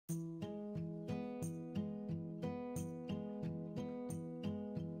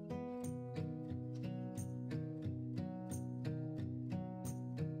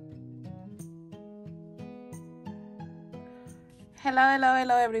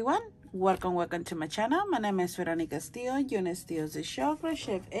Hello everyone. Welcome to my channel. My name is Veronica Castillo. You're Castillo's the show,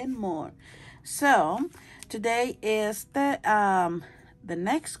 crochet and more. So today is the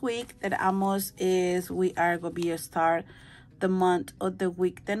next week that almost is we are gonna be start the month of the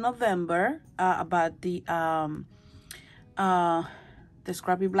week the November about the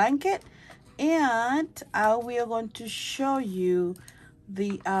Scrappy Blanket, and we are going to show you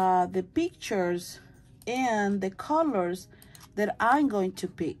the pictures and the colors that I'm going to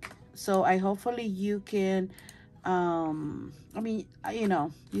pick. So I hopefully you can you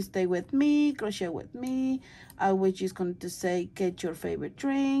stay with me, crochet with me. I was just going to say get your favorite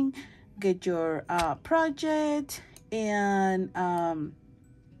drink, get your project, and and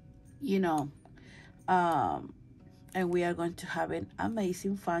we are going to have an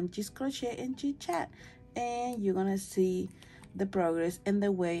amazing fun just crochet and chit chat, and you're gonna see the progress and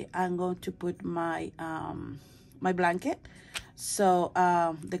the way I'm going to put my my blanket. So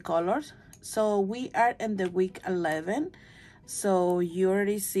the colors, so we are in the week 11, so you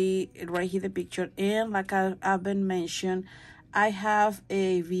already see it right here, the picture. And like I've been mentioned, I have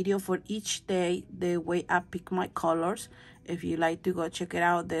a video for each day the way I pick my colors. If you like to go check it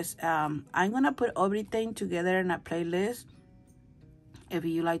out, this I'm gonna put everything together in a playlist if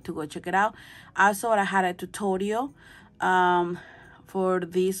you like to go check it out. Also, I had a tutorial for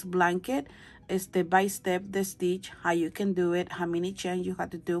this blanket, step by step, the stitch, how you can do it, how many chains you have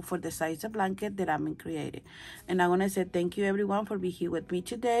to do for the size of blanket that I'm creating. And I want to say thank you everyone for being here with me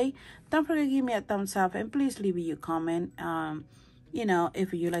today. Don't forget to give me a thumbs up, and please leave your comment.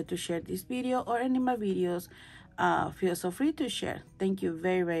 If you like to share this video or any of my videos, feel so free to share. Thank you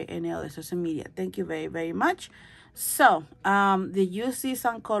very any other social media. Thank you very much. So did you see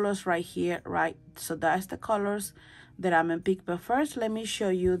some colors right here, right? So that's the colors that I'm gonna pick. But first, let me show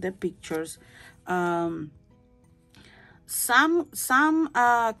you the pictures. Some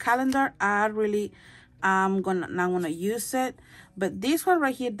calendar are really not gonna use it, but this one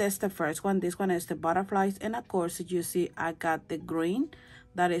right here, that's the first one. This one is the butterflies, and of course you see I got the green,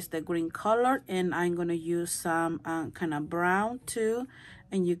 that is the green color, and I'm gonna use some kind of brown too,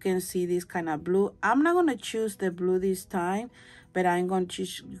 and you can see this kind of blue. I'm not gonna choose the blue this time, but I'm going to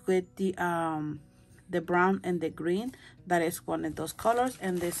get the brown and the green. That is one of those colors.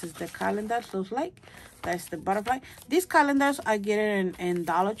 And this is the calendar, looks like that's the butterfly. These calendars I get it in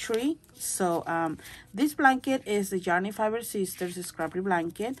Dollar Tree. So this blanket is the Yarny Brothers and Sisters Scrappy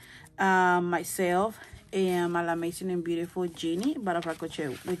Blanket. Myself and my amazing and beautiful Jeannie, Butterfly Crochet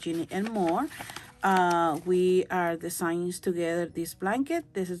with Jeannie and more, we are designing together this blanket.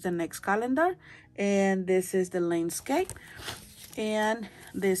 This is the next calendar, and this is the landscape, and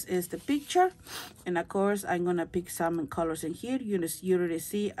this is the picture. And of course I'm gonna pick some colors in here. You already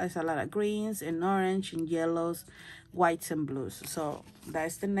see there's a lot of greens and orange and yellows, whites and blues. So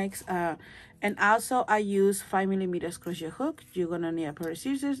that's the next and also I use 5mm crochet hook. You're gonna need a pair of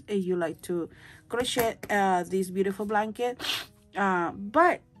scissors if you like to crochet this beautiful blanket.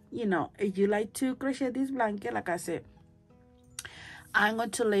 But if you like to crochet this blanket, like I said, I'm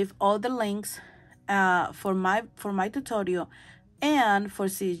going to leave all the links for my tutorial. And for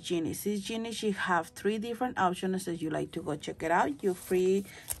Sis Jeannie, she have 3 different options. If you like to go check it out, you're free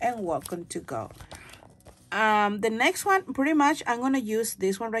and welcome to go. The next one, pretty much I'm gonna use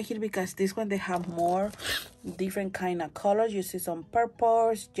this one right here, because this one they have more different kind of colors. You see some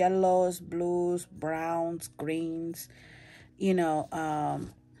purples, yellows, blues, browns, greens,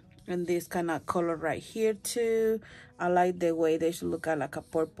 and this kind of color right here too. I like the way they should look at like a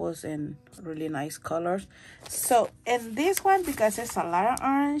purples and really nice colors. So in this one, because it's a lot of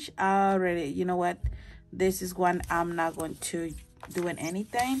orange, I already, you know what, this is one I'm not going to do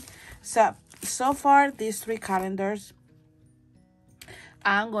anything. So far these 3 calendars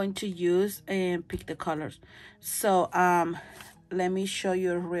I'm going to use and pick the colors. So let me show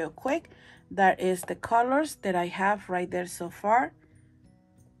you real quick. That is the colors that I have right there so far.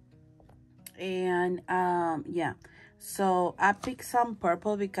 And yeah, so I picked some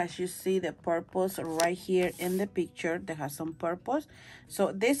purple because you see the purples right here in the picture. They have some purples.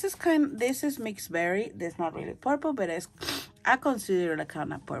 So this is mixed berry. That's not really purple, but I consider it a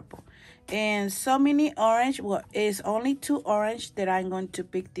kind of purple. And so many orange. Well, it's only 2 orange that I'm going to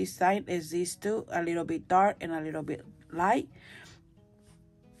pick this side. Is these 2, a little bit dark and a little bit light.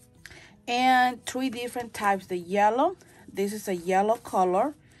 And 3 different types. The yellow, this is a yellow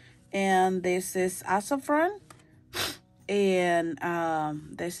color, and this is saffron, and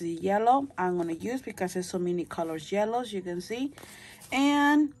this is yellow I'm gonna use because there's so many colors yellows, you can see.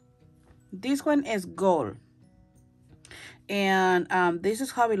 And this one is gold, and this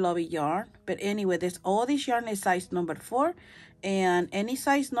is Hobby Lobby yarn. But anyway, there's all this yarn is size number 4, And any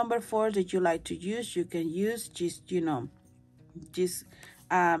size number 4 that you like to use, you can use. Just, you know, just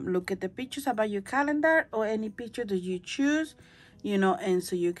look at the pictures about your calendar or any picture that you choose, you know, and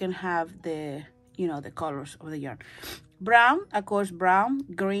so you can have the, you know, the colors of the yarn. Brown, of course, brown,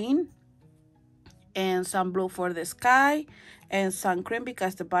 green, and some blue for the sky, and some cream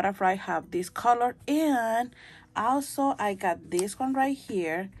because the butterfly have this color. And also I got this one right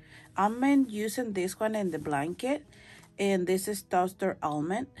here. I'm been using this one in the blanket, and this is toaster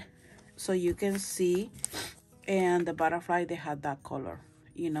almond, so you can see. And the butterfly, they have that color,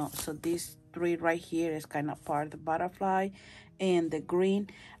 you know. So these 3 right here is kind of part of the butterfly. And the green,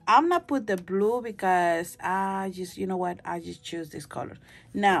 I'm not put the blue because I just, you know what, I just choose this color.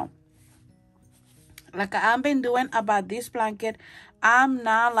 Now, like I've been doing about this blanket, I'm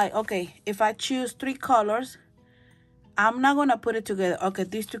not like, okay, if I choose 3 colors, I'm not gonna put it together. Okay,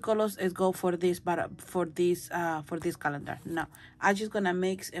 these 2 colors is go for this, but for this calendar. No, I'm just gonna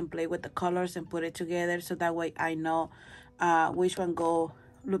mix and play with the colors and put it together, so that way I know which one go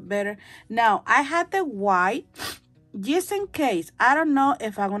look better. Now I had the white just in case. I don't know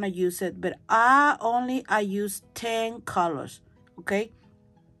if I'm gonna use it, but I use 10 colors. Okay,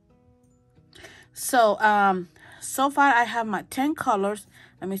 so so far I have my 10 colors.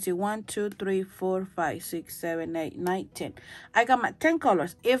 Let me see, 1, 2, 3, 4, 5, 6, 7, 8, 9, 10. I got my 10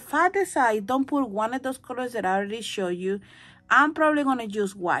 colors. If I decide don't put one of those colors that I already showed you, I'm probably gonna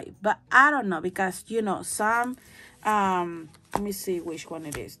use white, but I don't know, because you know some let me see which one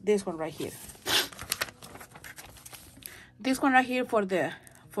it is. This one right here. This one right here for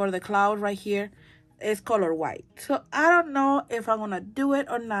the cloud right here is color white. So I don't know if I'm gonna do it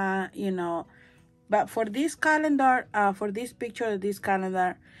or not, you know. But for this calendar, for this picture of this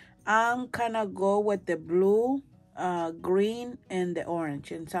calendar, I'm kind of go with the blue, green, and the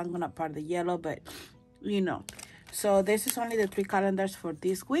orange. And so I'm going to part the yellow, but, you know. So this is only the 3 calendars for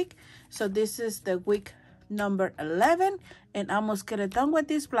this week. So this is the week number 11. And I almost get it done with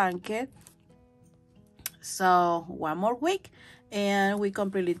this blanket. So 1 more week and we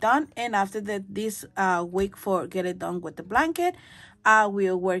completely done. And after this week for get it done with the blanket, we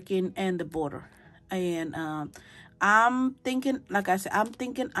are working in the border. And I'm thinking, like I said, I'm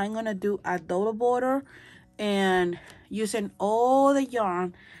thinking I'm gonna do a double border, and using all the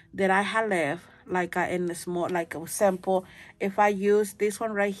yarn that I had left, like in the small, like a sample. If I use this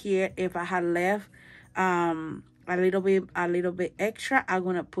one right here, if I had left a little bit extra, I'm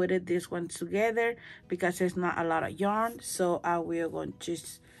gonna put this one together because there's not a lot of yarn. So I will going to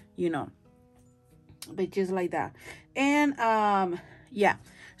just, you know, be just like that. And yeah,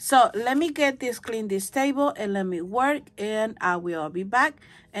 so let me get this clean, this table, and let me work, and I will be back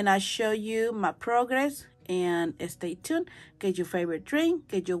and I'll show you my progress. And stay tuned, get your favorite drink,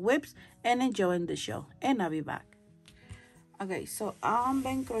 get your whips, and enjoying the show, and I'll be back. Okay, so I'm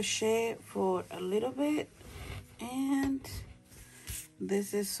been crochet for a little bit, and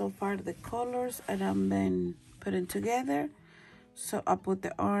this is so far the colors that I'm been putting together. So I put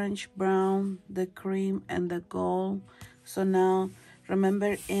the orange, brown, the cream, and the gold. So now,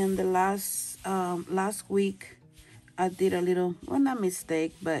 remember in the last week, I did a little, well, not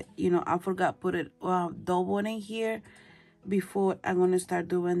mistake, but you know, I forgot put it double in here before I'm gonna start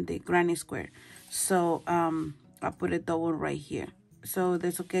doing the granny square. So I put a double right here. So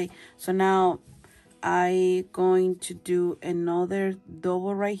that's okay. So now I going to do another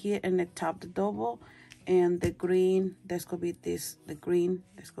double right here in the top the double. And the green, that's gonna be this, the green,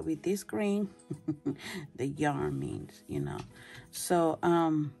 that's gonna be this green. The yarn means, you know. So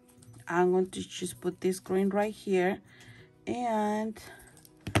I'm going to just put this green right here, and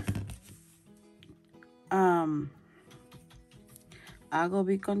I'm gonna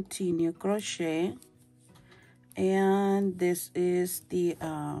be continue crochet. And this is the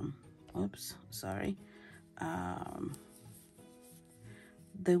oops, sorry,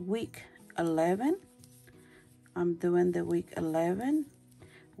 the week 11. I'm doing the week 11.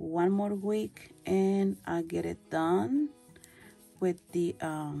 1 more week and I get it done with the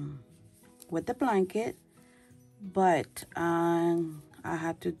blanket. But I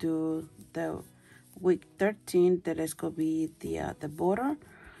had to do the week 13, that is gonna be the border.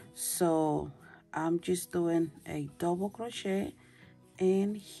 So I'm just doing a double crochet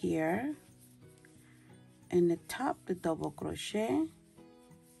in here, in the top, the double crochet.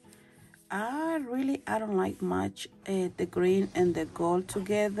 I don't like much the green and the gold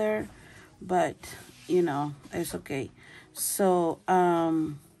together, but you know, it's okay. So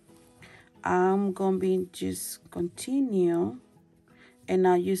I'm gonna be just continue, and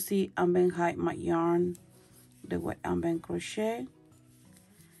now you see I'm gonna hide my yarn the way I'm gonna crochet,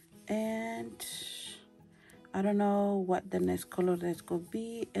 and I don't know what the next color that's gonna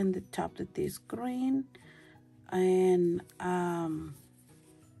be in the top of this green. And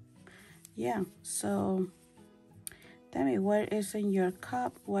yeah, so tell me, what is in your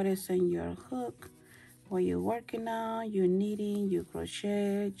cup, what is in your hook, what you're working on, you knitting, you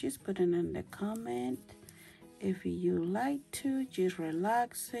crochet, just put it in the comment. If you like to, just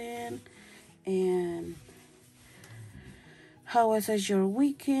relaxing. And how was your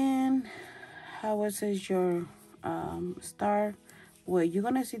weekend? How was your start? Well, you're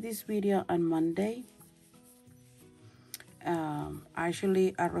gonna see this video on Monday.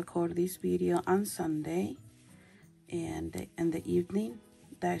 Actually, I record this video on Sunday, and in the evening,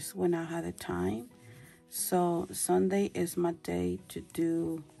 that's when I had the time. So Sunday is my day to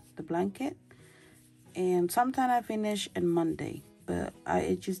do the blanket, and sometimes I finish on Monday, but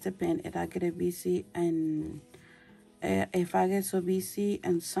it just depends. If I get busy, and if I get so busy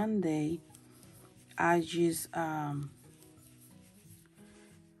on Sunday, I just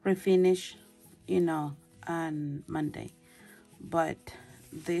refinish, on Monday. But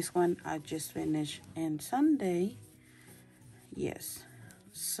this one I just finished on Sunday. Yes.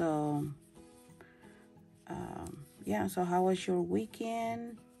 So yeah, so how was your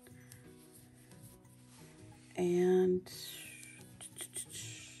weekend? And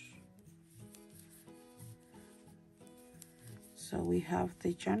so we have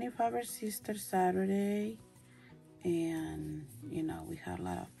the Yarny Brothers and Sisters Saturday, and we had a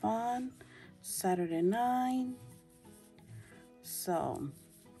lot of fun Saturday night. So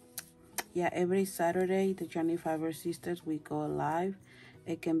yeah, every Saturday the Yarny Brothers and Sisters, we go live.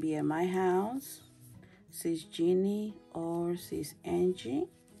 It can be at my house, sis Jeannie or sis Angie,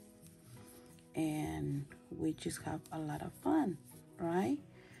 and we just have a lot of fun, right?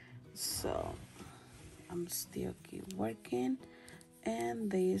 So I'm still keep working,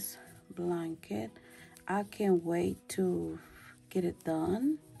 and this blanket, I can't wait to get it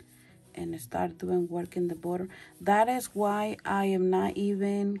done and start doing work in the border. That is why I am not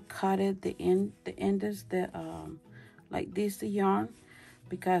even cutting the ends, like this, the yarn,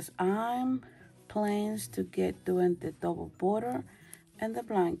 because I'm plans to get doing the double border and the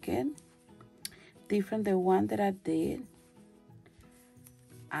blanket different the one that I did.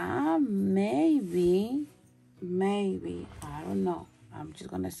 Maybe, I don't know, I'm just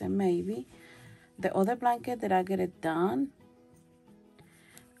gonna say maybe the other blanket that I get it done,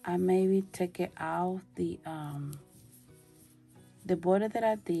 I maybe take it out the border that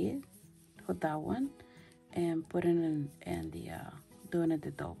I did for that one and put it in the doing it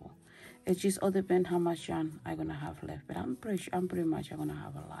the double. It just all depends how much yarn I'm gonna have left, but I'm pretty much I'm gonna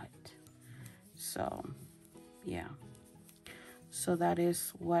have a lot. So yeah, so that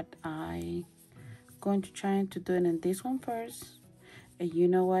is what I going to try to do it in this one first. And you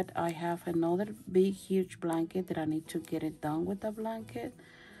know what, I have another big huge blanket that I need to get it done with the blanket.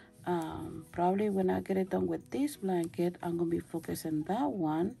 Probably when I get it done with this blanket, I'm gonna be focusing that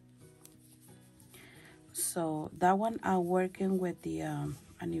one. So that one I'm working with the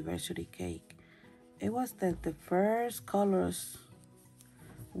anniversary cake. It was the first colors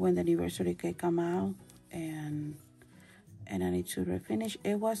when the anniversary cake come out, and I need to refinish.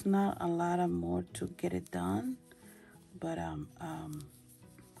 It was not a lot of more to get it done, but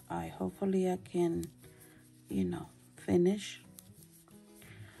I hopefully I can finish.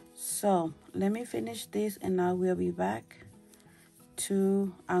 So let me finish this and I will be back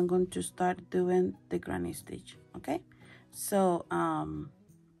to, I'm going to start doing the granny stitch. Okay, so I'll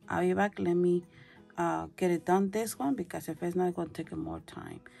be back. Let me get it done this one, because if it's not going to take more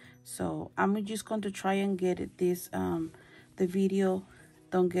time. So I'm just going to try and get it this the video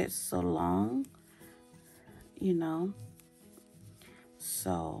don't get so long,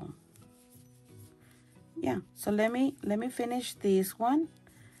 so yeah, so let me finish this one.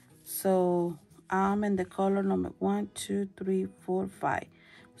 So I'm in the color number 1, 2, 3, 4, 5.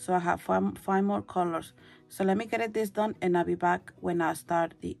 So I have five more colors. So let me get this done, and I'll be back when I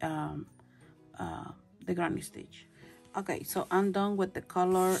start the granny stitch. Okay, so I'm done with the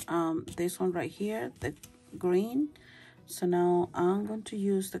color, this one right here, the green. So now I'm going to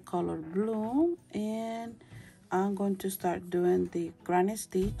use the color blue, and I'm going to start doing the granny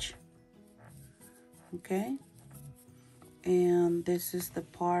stitch. Okay, and this is the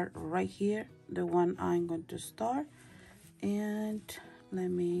part right here, the one I'm going to start. And let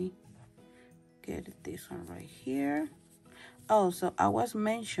me get this one right here. Oh, so I was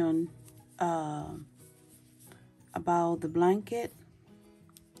mentioned about the blanket.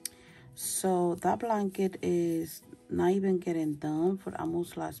 So that blanket is not even getting done for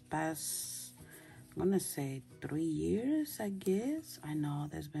almost past, I'm gonna say 3 years, I guess. I know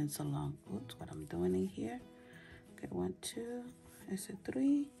that's been so long. Oops, what I'm doing in here. Okay, 1, 2, it's a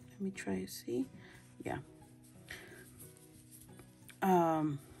 3. Let me try to see. Yeah.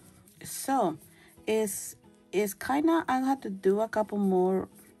 So it's kind of, I had to do a couple more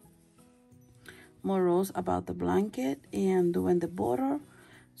rows about the blanket and doing the border.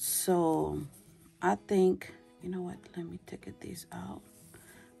 So I think, you know what, let me take this out.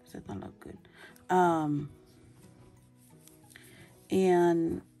 Does that not look good?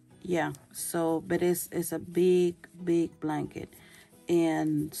 And yeah, so but it's a big blanket,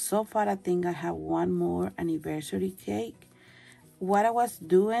 and so far I think I have one more anniversary cake. What I was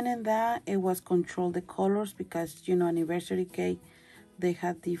doing in that, it was control the colors, because you know, anniversary cake, they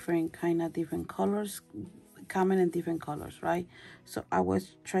have different colors, coming in different colors, right? So I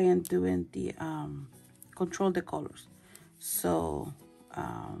was trying doing the control the colors. So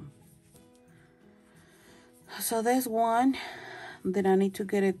so there's one that I need to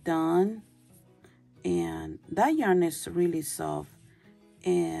get it done, and that yarn is really soft,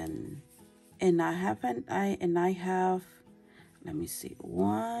 and I have, let me see,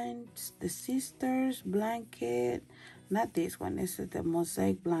 one, the sisters blanket, not this one, this is the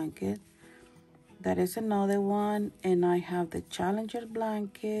mosaic blanket. That is another one, and I have the challenger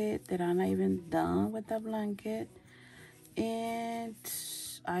blanket that I'm not even done with that blanket, and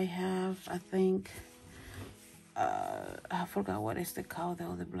I have, I think, I forgot what is the called the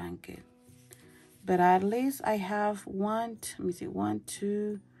other blanket, but at least I have one, let me see, 1,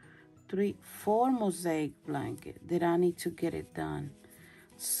 2, 3, 4 mosaic blanket that I need to get it done.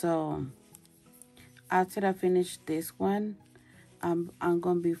 So after I finish this one, I'm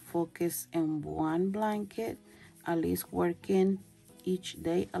gonna be focused in one blanket, at least working each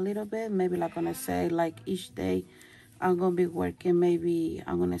day a little bit. Maybe like gonna say, like each day I'm gonna be working, maybe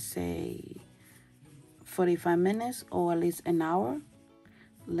I'm gonna say 45 minutes or at least an hour.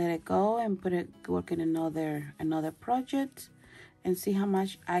 Let it go and put it working another project, and see how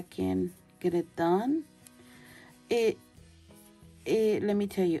much I can get it done. It let me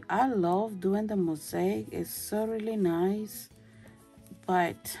tell you, I love doing the mosaic. It's so really nice,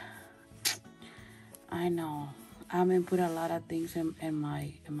 but I know I'm gonna put a lot of things in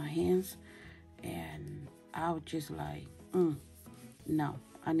my hands, and I was just like, no,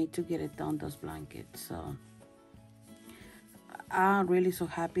 I need to get it done, those blankets. So I'm really so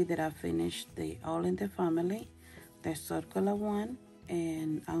happy that I finished the All in the Family, the circular one,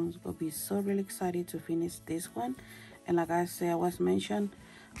 and I'm gonna be so really excited to finish this one. And like I said, I was mentioned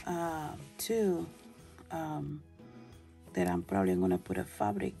too, that I'm probably gonna put a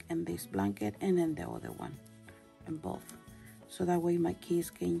fabric in this blanket and in the other one, in both, so that way my kids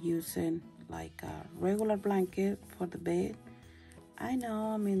can use it like a regular blanket for the bed. I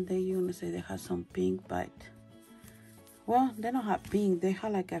know, I mean, they gonna say they have some pink, but well, they don't have pink, they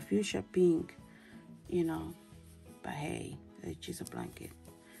have like a fuchsia pink, you know, but hey, it's just a blanket,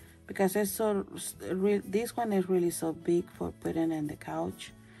 because it's so this one is really so big for putting in the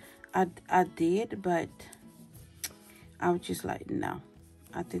couch. I did, but I was just like, no,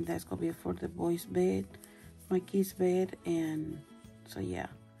 I think that's gonna be for the boys' bed, my kids' bed, and so yeah.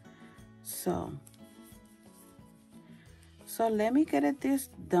 So let me get this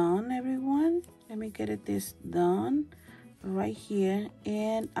done, everyone. Let me get this done right here,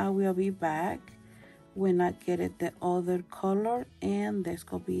 and I will be back when I get it the other color, and there's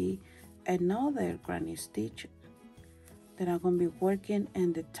gonna be another granny stitch that I'm gonna be working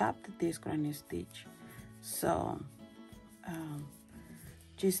in the top of this granny stitch. So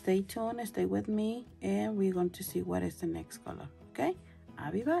just stay tuned and stay with me, and we're going to see what is the next color. Okay,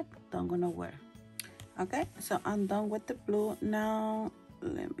 I'll be back, don't go nowhere. Okay, so I'm done with the blue. Now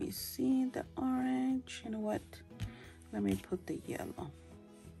let me see the orange. You know what, let me put the yellow.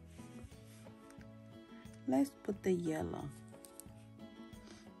 Let's put the yellow.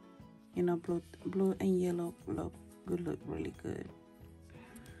 You know, blue and yellow look really good.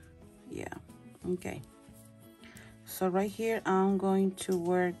 Yeah, okay. So right here, I'm going to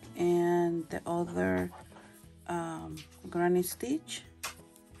work in the other granny stitch,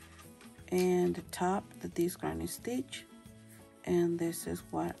 and the top of this granny stitch, and this is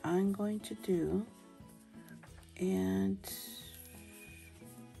what I'm going to do. And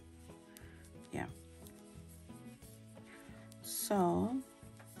yeah, so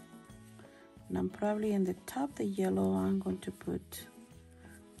I'm probably in the top the yellow, I'm going to put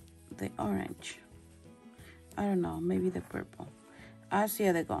the orange. I don't know, maybe the purple. I'll see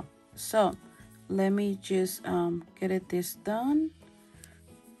how they go. So let me just get this done,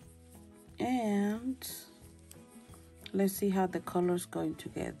 and let's see how the colors going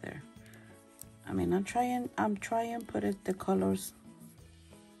together. I mean, I'm trying put it the colors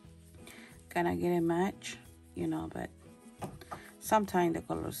kind of get a match, you know, but sometimes the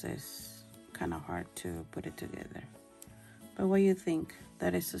colors is kind of hard to put it together. But what do you think?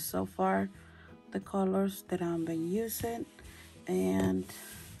 That is so far the colors that I've been using. And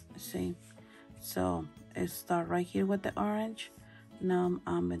let's see, so it start right here with the orange. Now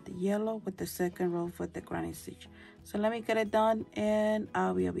I'm at the yellow with the second row for the granny stitch. So let me get it done and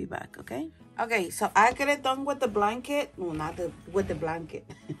I will be back. Okay, so I get it done with the blanket. No, not with the blanket.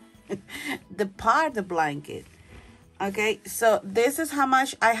 the blanket. Okay, so this is how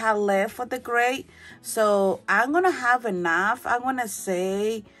much I have left for the gray. So I'm gonna have enough, I'm gonna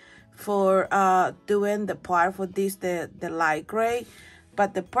say, for doing the part for this, the light gray.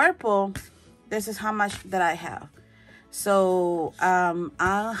 But the purple, this is how much that I have. So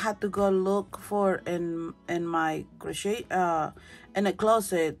I'll have to go look for in my crochet in the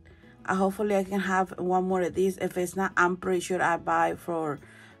closet. Hopefully I can have one more of these. If it's not, I'm pretty sure I buy for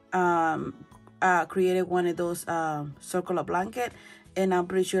created one of those circular blanket, and I'm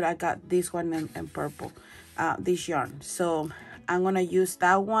pretty sure I got this one in purple, this yarn. So I'm gonna use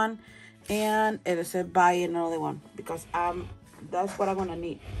that one, and it said buy another one because that's what I'm gonna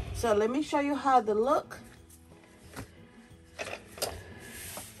need. So let me show you how they look.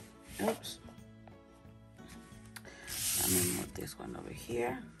 Oops. Let me move this one over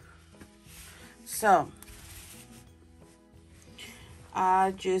here. So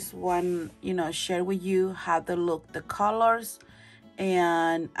I just want, share with you how they look, the colors,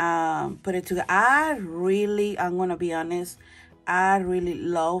 and put it together. I'm gonna be honest, I really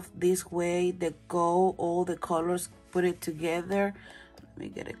love this way they go, all the colors put it together. Let me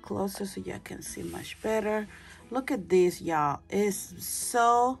get it closer so y'all can see much better. Look at this, y'all. It's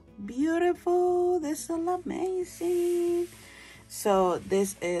so beautiful. This is amazing. So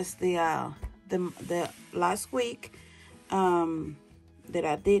this is the last week that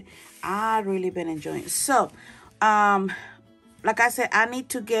I did. I really been enjoying it. So like I said, I need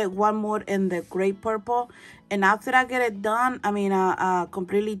to get one more in the gray purple, and after I get it done,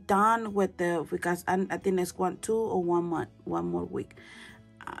 completely done with because I think it's 1 more week.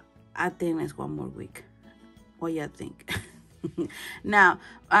 I think it's 1 more week. What do you think? Now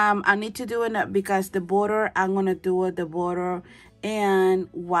I need to do it because the border, I'm gonna do the border. And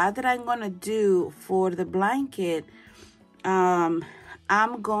what that I'm gonna do for the blanket, I'm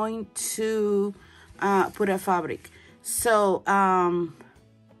going to put a fabric. So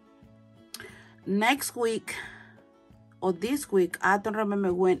next week or this week, I don't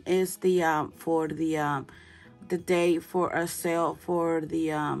remember when is the for the day for a sale for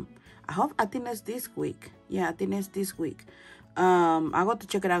the I think it's this week. Yeah, I think it's this week. I got to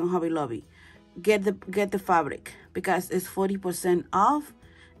check it out on Hobby Lobby. Get the fabric because it's 40% off,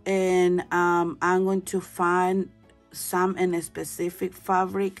 and I'm going to find some in a specific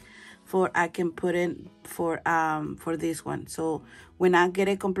fabric for I can put in for this one. So when I get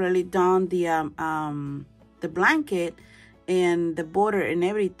it completely done, the blanket and the border and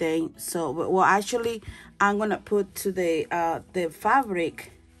everything, so well actually I'm gonna put to the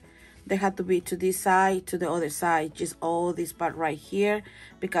fabric. They have to be to this side, to the other side, just all this part right here,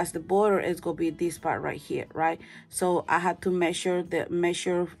 because the border is gonna be this part right here, right? So I had to measure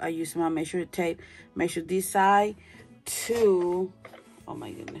I use my measure tape, measure this side to, oh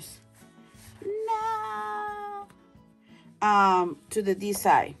my goodness, no, to this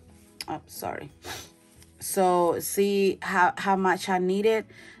side. Oh, sorry. So see how much I needed,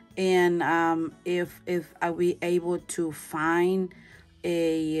 and if I be able to find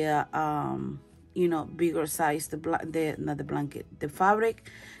a bigger size, the fabric,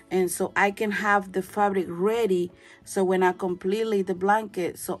 and so I can have the fabric ready, so when I completely the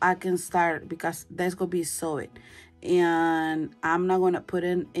blanket, so I can start, because that's gonna be sewed, and I'm not gonna put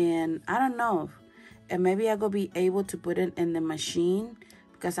it in, I don't know, and maybe I gonna be able to put it in the machine,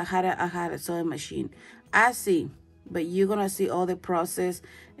 because I had a sewing machine. I see, but you're gonna see all the process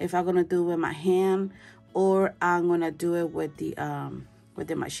if I'm gonna do it with my hand or I'm gonna do it with the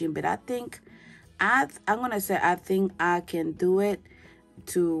machine. But I think I'm gonna say I think I can do it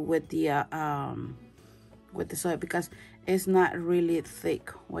with the soil, because it's not really thick.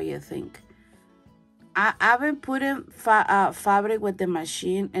 What do you think? I've been putting fabric with the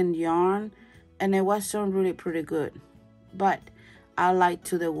machine and yarn, and it was sound really pretty good, but I like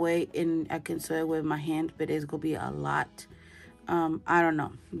to the way I can sew it with my hand, but it's gonna be a lot. I don't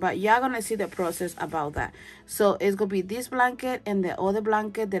know, but y'all gonna see the process about that. So it's gonna be this blanket and the other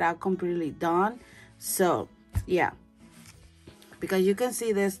blanket that are completely done. So yeah, because you can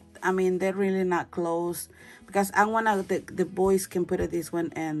see this, they're really not close, because I want the boys can put this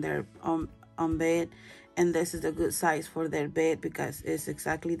one and they're on bed, and this is a good size for their bed because it's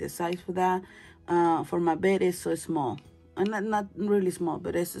exactly the size for that. for my bed is so small, and not really small,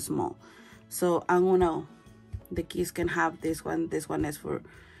 but it's small. So I'm gonna, the kids can have this one. This one is for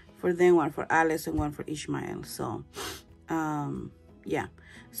them, one for Alice, and one for Ishmael. So yeah.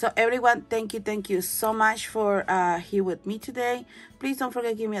 So everyone, thank you so much for here with me today. Please don't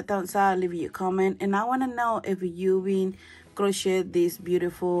forget to give me a thumbs up, leave you a comment, and I want to know if you've been crochet this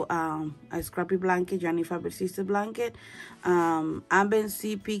beautiful a Scrappy Blanket, Yarny Brothers and Sisters blanket. I've been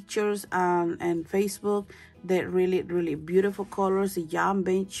see pictures and Facebook. They're really beautiful colors. The yarn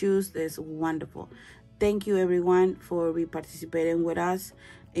been choose is wonderful. Thank you everyone for participating with us,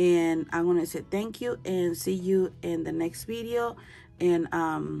 and I'm gonna say thank you and see you in the next video, and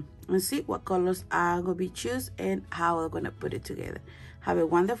see what colors I'm gonna be choose and how I'm gonna put it together. Have a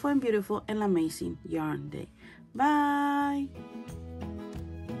wonderful and beautiful and amazing yarn day. Bye.